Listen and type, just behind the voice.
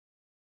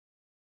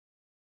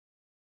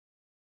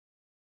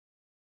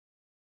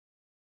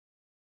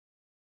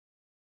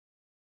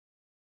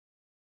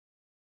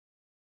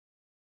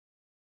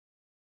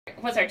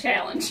What's our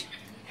challenge?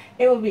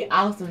 It would be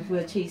awesome if we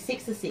achieve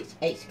 6 to 6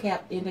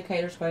 HCAHPS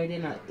indicators greater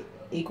than or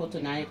equal to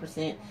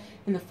 90%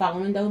 in the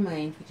following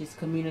domains, which is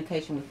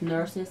communication with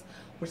nurses,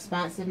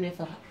 responsiveness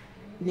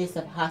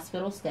of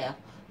hospital staff,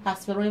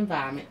 hospital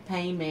environment,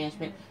 pain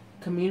management,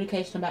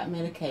 communication about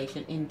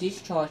medication, and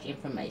discharge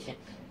information.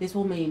 This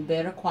will mean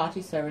better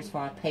quality service for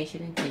our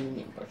patient and team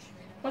members.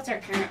 What's our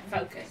current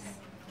focus?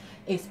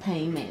 It's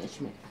pain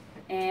management.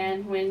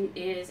 And when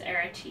is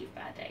our achieve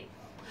by date?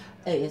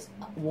 It is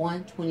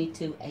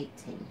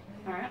 1/22/18.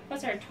 All right.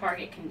 What's our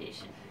target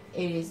condition?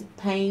 It is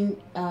pain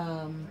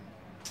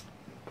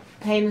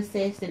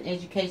assessed and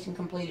education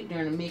completed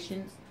during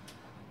admissions,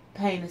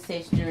 pain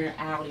assessed during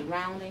hourly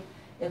rounding.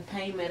 If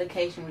pain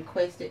medication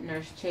requested,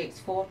 nurse checks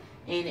for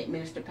and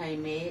administer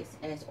pain meds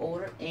as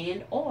ordered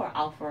and or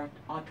offer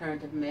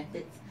alternative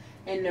methods,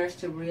 and nurse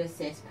to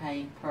reassess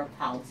pain per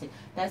policy.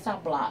 That's our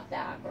block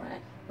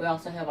diagram. We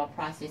also have our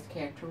process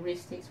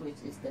characteristics, which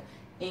is the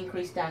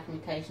increased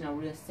documentation or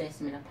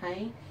reassessment of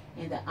pain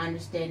and the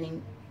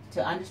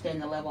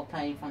understand the level of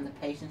pain from the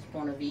patient's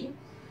point of view.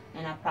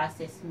 And our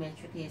process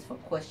metric is for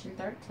question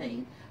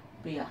 13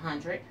 be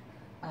 100,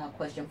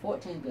 question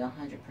 14 be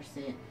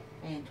 100%,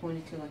 and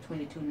 22 or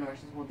 22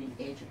 nurses will be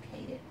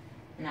educated.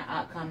 And our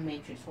outcome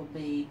metrics will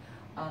be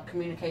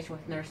communication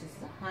with nurses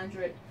is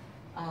 100,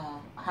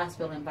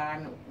 hospital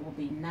environment will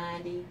be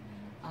 90,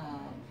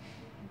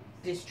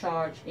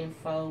 discharge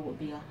info will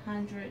be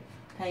 100,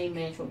 pain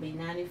management will be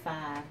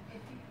 95,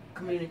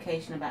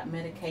 communication about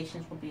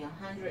medications will be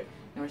 100,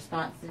 and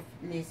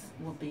responsiveness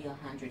will be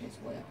 100 as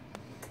well.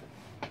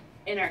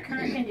 In our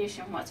current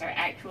condition, what's our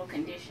actual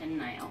condition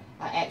now?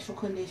 Our actual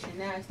condition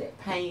now is that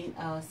pain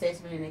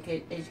assessment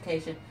and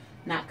education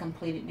not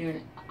completed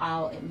during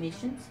all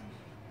admissions,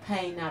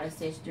 pain not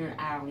assessed during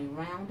hourly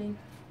rounding.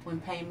 When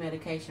pain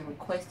medication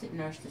requested,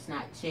 nurse does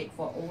not check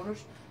for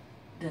orders,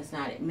 does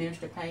not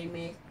administer pain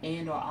meds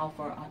and or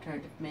offer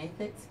alternative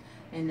methods,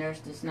 and nurse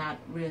does not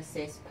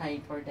reassess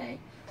pain per day.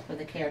 For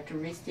the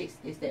characteristics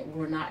is that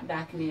we're not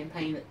documenting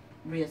pain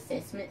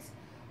reassessments,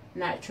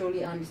 not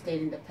truly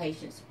understanding the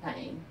patient's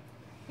pain.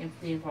 And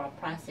then for our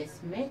process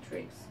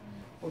metrics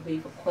will be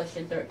for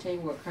question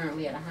 13, we're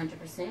currently at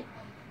 100%,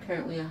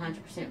 currently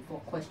 100% for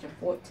question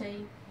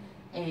 14,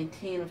 and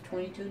 10 of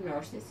 22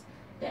 nurses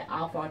that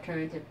offer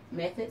alternative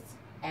methods,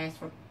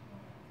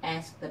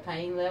 ask the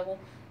pain level,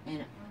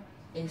 and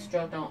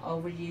instruct on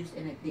overuse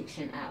and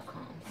addiction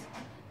outcomes.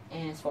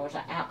 And as far as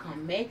our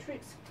outcome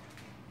metrics,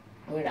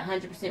 we're at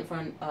 100%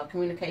 for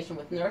communication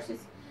with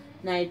nurses,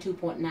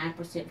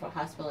 92.9% for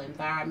hospital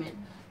environment,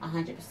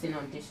 100%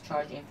 on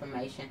discharge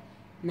information,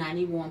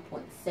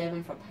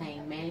 91.7% for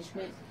pain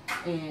management,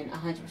 and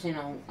 100%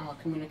 on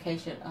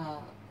communication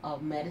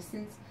of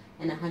medicines,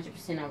 and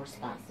 100% on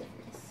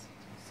responsiveness.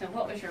 So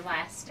what was your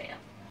last step?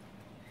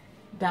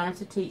 Donna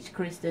to teach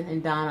Kristen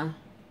and Donna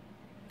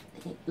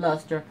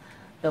Luster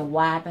the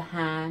why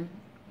behind,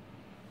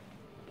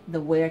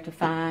 the where to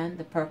find,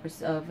 the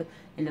purpose of,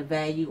 and the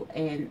value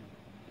and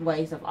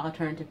ways of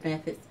alternative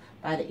methods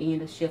by the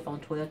end of shift on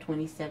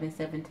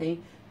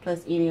 12/27/17,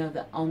 plus any of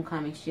the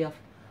oncoming shift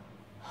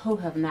who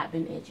have not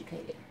been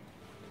educated.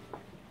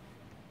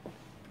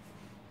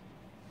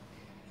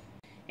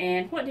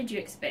 And what did you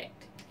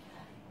expect?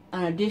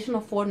 An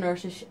additional 4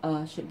 nurses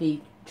should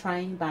be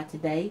trained by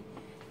today,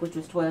 which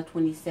was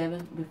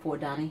 12/27 before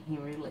Donna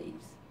Henry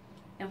leaves.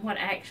 And what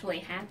actually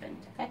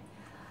happened? Okay.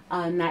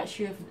 Not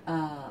sure if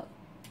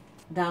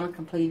Donna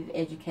completed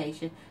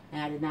education,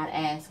 and I did not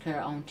ask her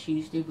on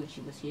Tuesday when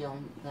she was here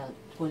on the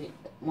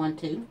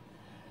 21/2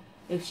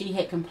 if she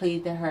had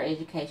completed her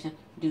education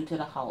due to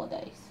the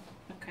holidays.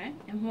 Okay.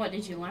 And what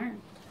did you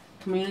learn?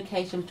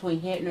 Communication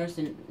between head nurse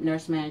and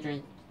nurse manager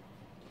and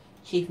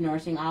chief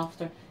nursing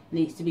officer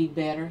needs to be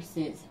better,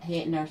 since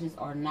head nurses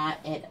are not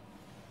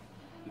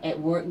at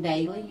work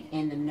daily,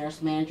 and the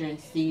nurse manager and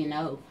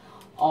CNO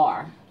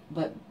are.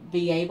 But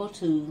we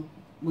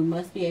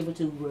must be able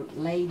to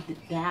relay the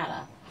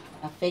data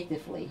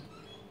effectively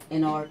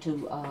in order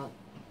to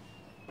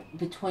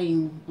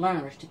between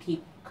learners to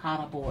keep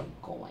Kata board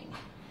going.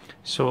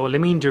 So let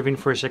me intervene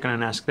for a second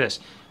and ask this.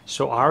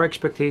 So our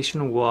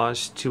expectation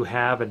was to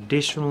have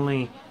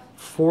additionally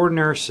 4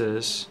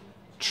 nurses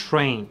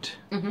trained.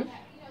 Mm-hmm.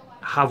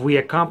 Have we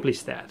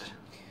accomplished that?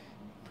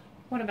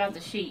 What about the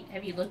sheet?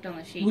 Have you looked on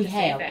the sheet We to see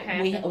have, if it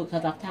happened?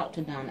 because I've talked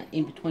to Donna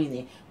in between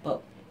there,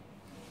 but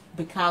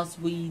because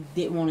we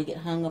didn't want to get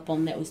hung up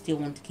on that, we still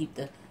wanted to keep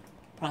the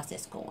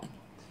process going.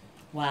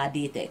 Why I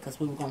did that, because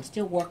we were going to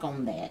still work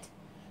on that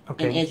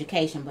in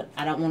education, but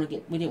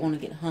we didn't want to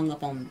get hung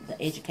up on the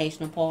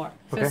educational part.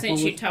 So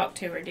since you talked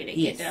to her, did it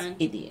get done?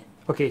 It did.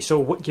 Okay,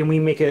 so can we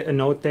make a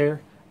note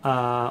there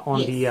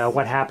on the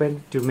what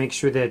happened to make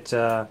sure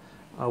that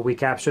we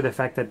capture the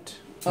fact that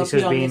this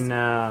has been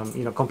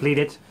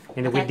completed,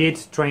 and that we did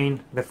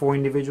train the 4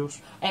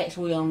 individuals?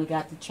 Actually, we only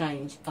got to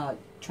train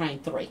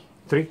 3.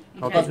 3?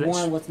 Because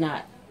one was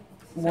not.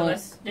 So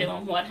let's do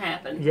on what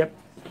happened. Yep.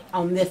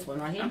 On this one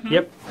right here? Mm-hmm.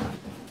 Yep.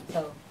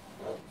 So.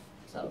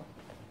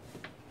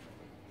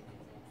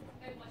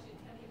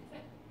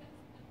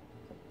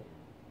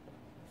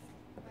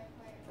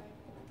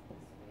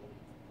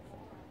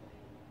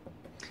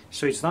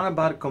 So it's not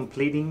about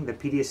completing the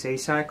PDSA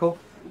cycle,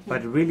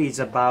 but really it's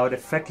about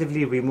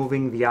effectively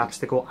removing the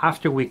obstacle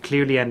after we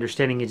clearly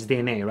understanding its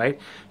DNA, right?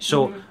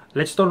 So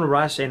let's don't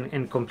rush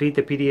and complete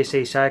the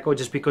PDSA cycle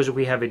just because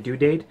we have a due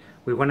date.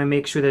 We want to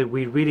make sure that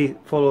we really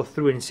follow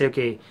through and say,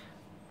 okay,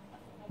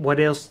 what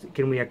else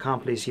can we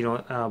accomplish,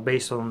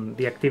 based on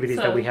the activities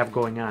that we have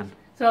going on?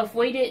 So if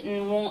we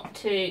didn't want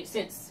to,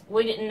 since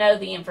we didn't know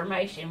the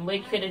information,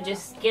 we could have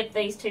just skipped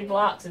these 2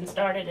 blocks and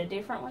started a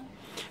different one?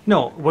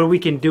 No, what we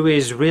can do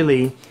is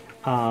really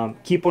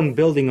keep on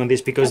building on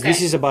this because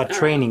this is about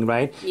training,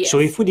 right? Yes. So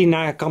if we did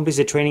not accomplish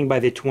the training by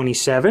the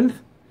 27th,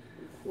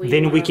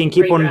 then we can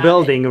keep on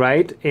building,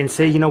 right? And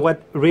say, you know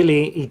what,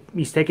 really,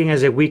 it's taking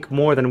us a week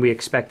more than we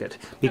expected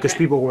because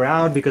people were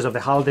out because of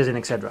the holidays and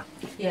etc.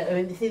 Yeah, I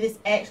mean, see, this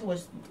actually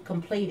was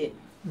completed.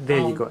 There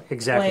you go,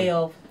 exactly.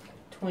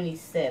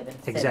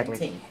 12/27/17.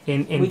 Exactly.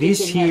 And We this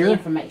just didn't have the here,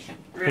 information.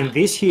 and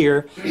this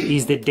here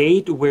is the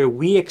date where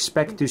we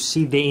expect to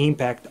see the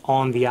impact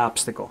on the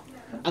obstacle,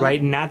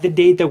 right? Not the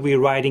date that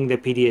we're writing the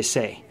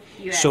PDSA.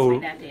 You asked me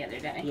that the other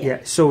day. Yeah,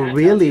 so I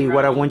really told you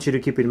what I wrong. want you to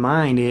keep in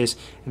mind is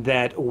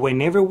that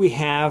whenever we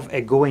have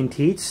a go and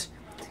teach,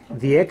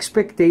 the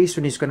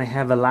expectation is going to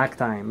have a lag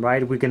time,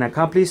 right? We can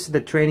accomplish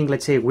the training,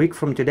 let's say a week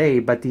from today,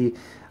 but the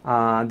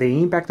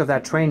impact of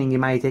that training, it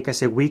might take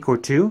us a week or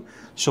 2.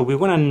 So we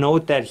want to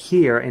note that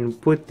here and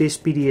put this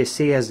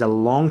PDSA as the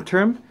long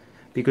term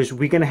because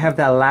we're going to have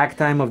that lag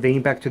time of the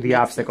impact to the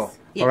obstacle.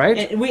 Yeah, All right?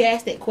 and we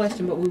asked that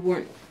question, but we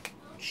weren't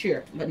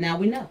sure. But now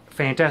we know.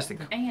 Fantastic.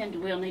 And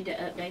we'll need to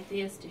update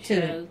this to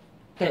show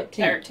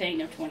 13.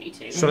 13 of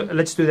 22. So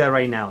let's do that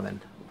right now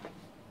then.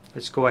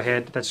 Let's go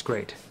ahead. That's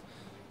great.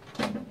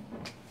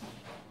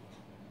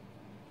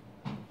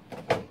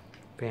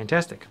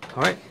 Fantastic.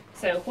 All right.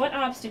 So what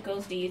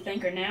obstacles do you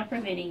think are now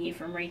preventing you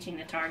from reaching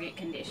the target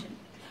condition?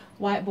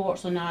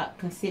 Whiteboards are not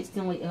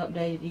consistently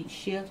updated each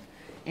shift,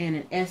 and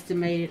an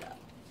estimate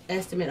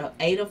of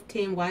 8 of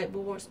 10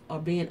 whiteboards are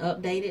being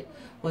updated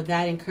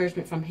without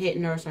encouragement from head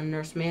nurse or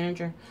nurse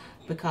manager.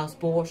 Because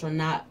boards are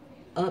not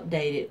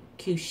updated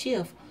Q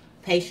shift,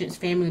 patients'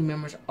 family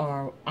members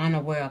are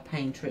unaware of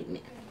pain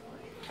treatment.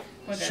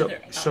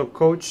 So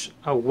Coach,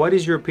 what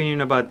is your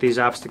opinion about this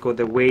obstacle,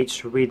 the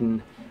weights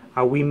written?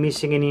 Are we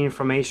missing any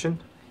information?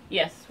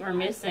 Yes, we're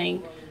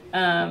missing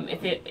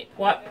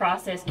what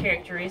process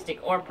characteristic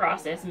or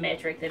process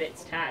metric that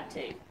it's tied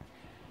to.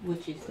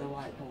 Which is the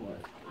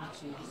whiteboard,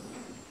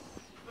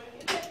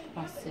 which is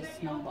process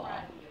number.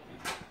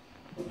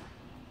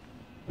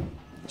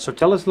 So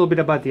tell us a little bit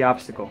about the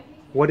obstacle.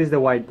 What is the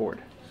whiteboard?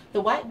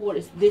 The whiteboard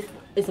is this.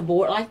 It's a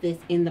board like this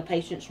in the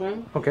patient's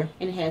room. Okay.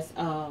 And it has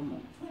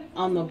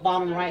on the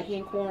bottom right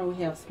hand corner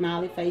we have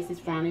smiley faces,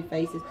 frowning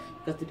faces,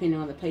 because depending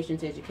on the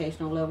patient's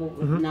educational level,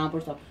 with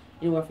numbers of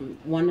anywhere from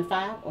 1 to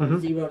 5 or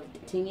 0 to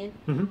 10,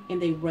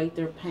 and they rate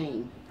their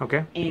pain.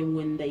 Okay. And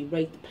when they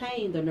rate the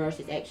pain, the nurse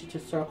is actually to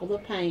circle the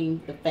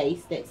pain, the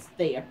face that's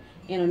there,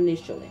 and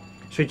initial it.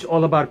 So it's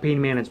all about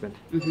pain management.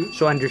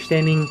 So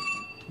understanding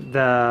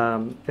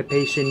the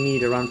patient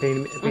need around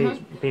pain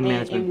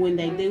management. And when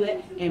they do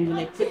it, and when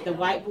they put the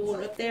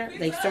whiteboard up there,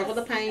 they circle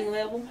the pain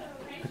level.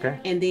 Okay.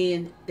 And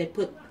then they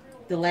put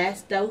the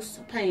last dose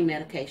of pain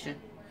medication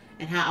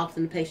and how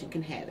often the patient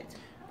can have it.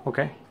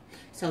 Okay.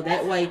 So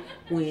that way,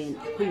 when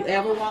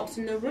whoever walks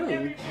in the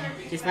room,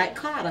 just like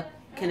Kata,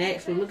 can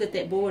actually look at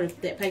that board.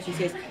 If that patient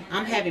says,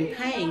 I'm having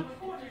pain,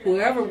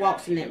 whoever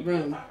walks in that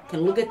room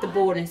can look at the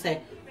board and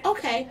say,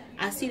 okay,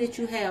 I see that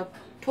you have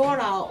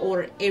Toradol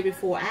ordered every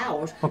 4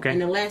 hours. Okay. And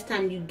the last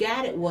time you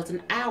got it was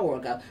an hour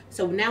ago.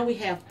 So now we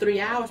have 3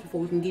 hours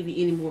before we can give you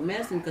any more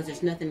medicine because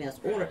there's nothing else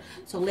ordered.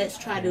 So let's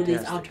try to do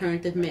these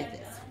alternative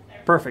methods.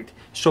 Perfect.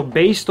 So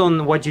based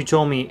on what you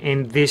told me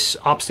in this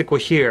obstacle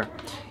here,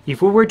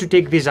 if we were to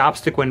take this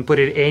obstacle and put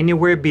it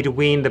anywhere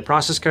between the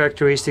process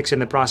characteristics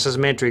and the process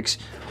metrics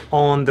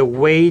on the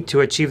way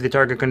to achieve the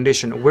target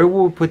condition, where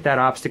will we put that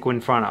obstacle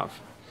in front of?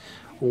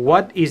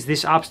 What is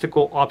this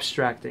obstacle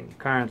obstructing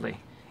currently?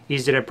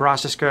 Is it a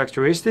process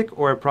characteristic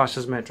or a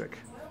process metric?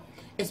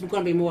 It's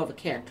going to be more of a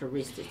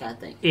characteristic, I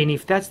think. And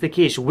if that's the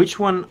case, which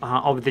one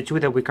of the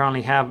 2 that we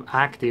currently have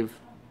active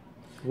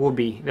will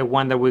be the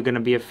one that we're going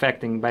to be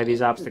affecting by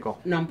this obstacle?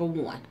 Number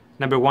 1.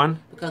 Number 1?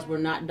 Because we're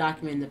not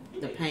documenting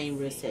the pain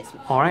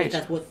reassessment. All right.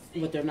 Because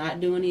what they're not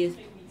doing is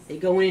they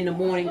go in the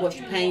morning, what's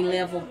your pain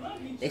level,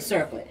 they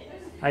circle it.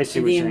 I see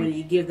And what you're then when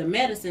saying. you give the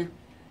medicine,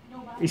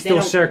 It's they still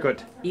don't-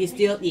 circuit. you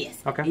still, yes.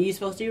 Okay. And you're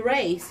supposed to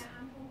erase,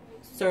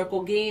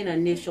 circle again,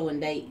 initial and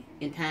date,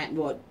 and time,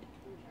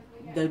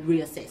 the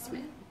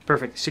reassessment.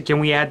 Perfect. So can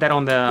we add that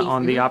on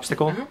the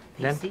obstacle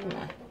then?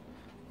 PC1.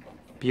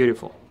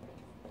 Beautiful.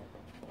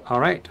 All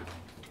right.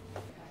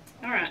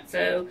 All right,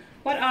 so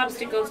what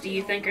obstacles do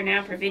you think are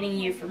now preventing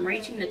you from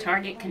reaching the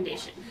target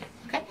condition?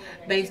 Okay.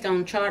 Based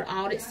on chart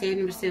audit,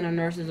 70% of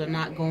nurses are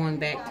not going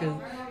back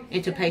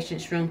into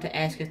patient's room to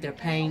ask if their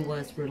pain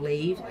was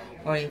relieved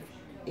or if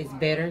it's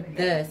better,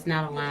 thus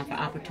not allowing for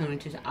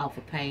opportunities to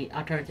offer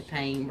alternative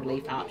pain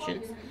relief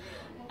options.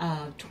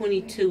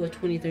 22 or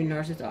 23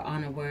 nurses are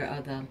unaware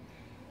of the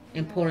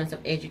importance of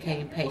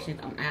educating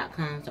patients on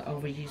outcomes or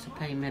overuse of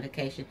pain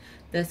medication,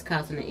 thus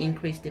causing an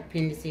increased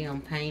dependency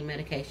on pain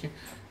medication,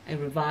 a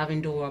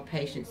revolving door of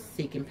patients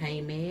seeking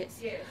pain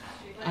meds.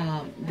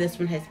 This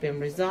one has been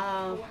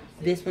resolved.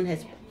 This one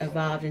has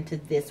evolved into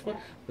this one,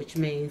 which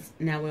means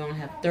now we only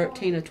have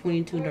 13 or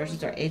 22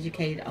 nurses are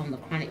educated on the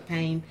chronic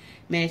pain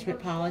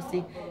management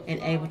policy and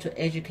able to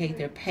educate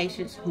their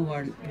patients who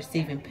are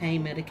receiving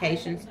pain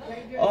medications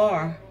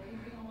or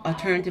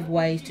alternative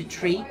ways to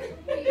treat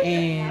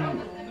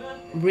and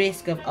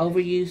risk of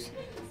overuse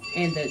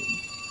and the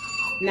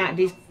not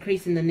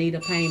decreasing the need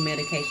of pain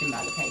medication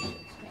by the patients.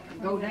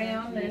 Go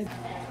down and...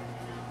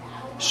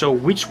 So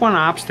which one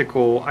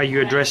obstacle are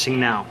you addressing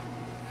now?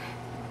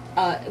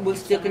 We're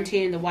still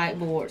continuing. The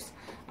whiteboards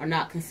are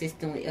not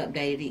consistently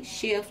updated each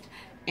shift,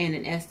 and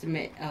an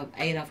estimate of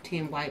 8 of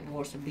 10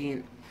 whiteboards are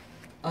being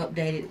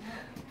updated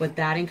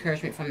without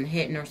encouragement from the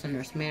head nurse and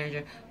nurse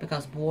manager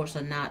because boards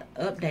are not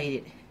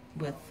updated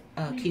with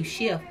Q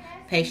shift.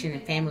 Patient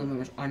and family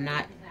members are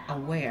not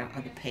aware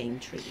of the pain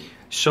treatment.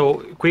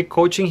 So quick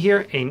coaching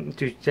here, and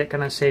to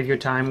kind of save your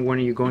time when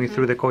you're going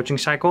through the coaching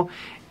cycle,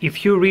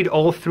 if you read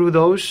all through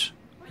those,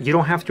 you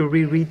don't have to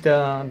reread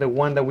the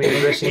one that we're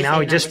addressing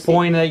now. You just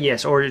point at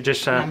yes, or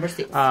just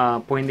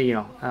point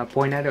the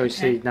point at it or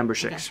say number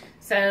 6. Okay.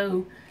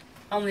 So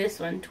on this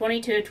one,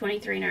 22 of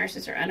 23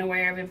 nurses are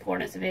unaware of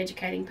importance of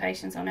educating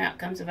patients on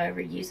outcomes of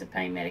overuse of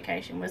pain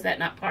medication. Was that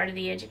not part of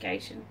the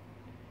education?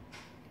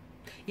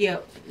 Yeah.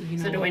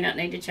 So do we not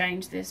need to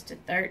change this to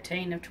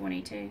 13 of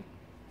 22?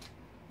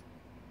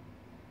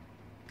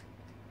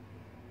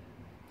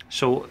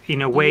 So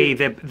in a way,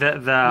 the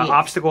yes.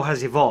 obstacle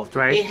has evolved,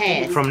 right? It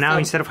has. From now,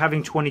 instead of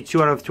having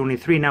 22 out of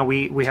 23, now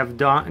we have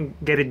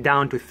get it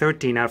down to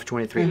 13 out of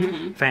 23.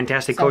 Mm-hmm.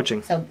 Fantastic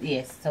coaching. So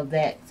yes, so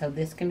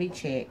this can be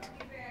checked,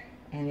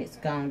 and it's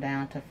gone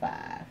down to 5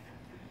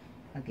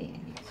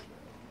 again.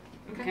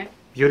 Yes. Okay.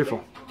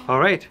 Beautiful. All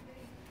right.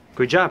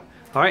 Good job.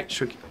 All right.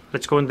 So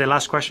let's go into the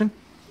last question.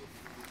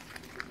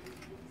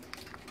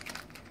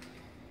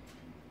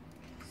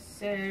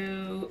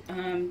 So,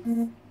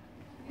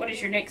 what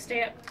is your next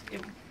step?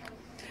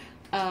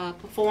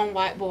 Perform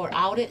whiteboard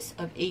audits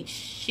of each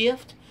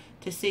shift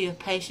to see if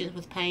patients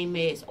with pain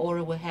meds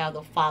ordered will have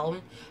the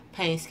following: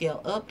 pain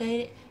scale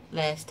updated,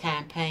 last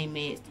time pain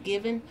meds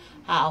given,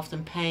 how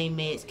often pain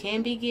meds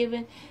can be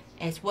given,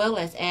 as well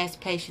as ask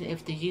patient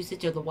if the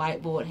usage of the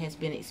whiteboard has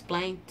been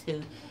explained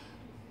to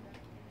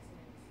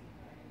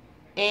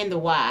and the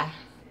why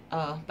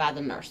by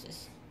the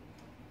nurses.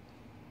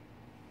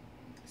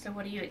 So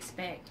what do you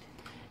expect?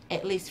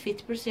 At least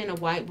 50%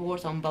 of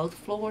whiteboards on both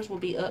floors will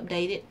be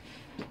updated,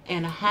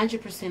 and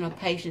 100% of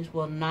patients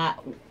will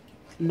not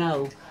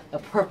know the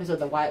purpose of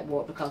the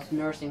whiteboard because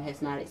nursing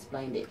has not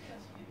explained it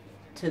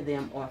to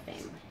them or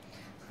family.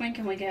 When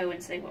can we go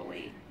and see what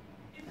we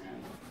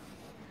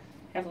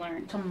have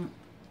learned?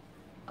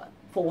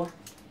 4.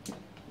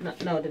 No,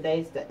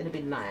 it'll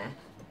be 9.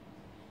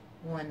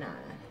 1-9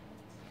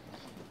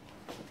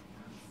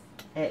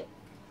 at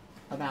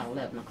about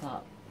 11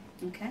 o'clock.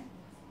 Okay.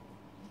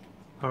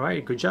 All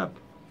right, good job.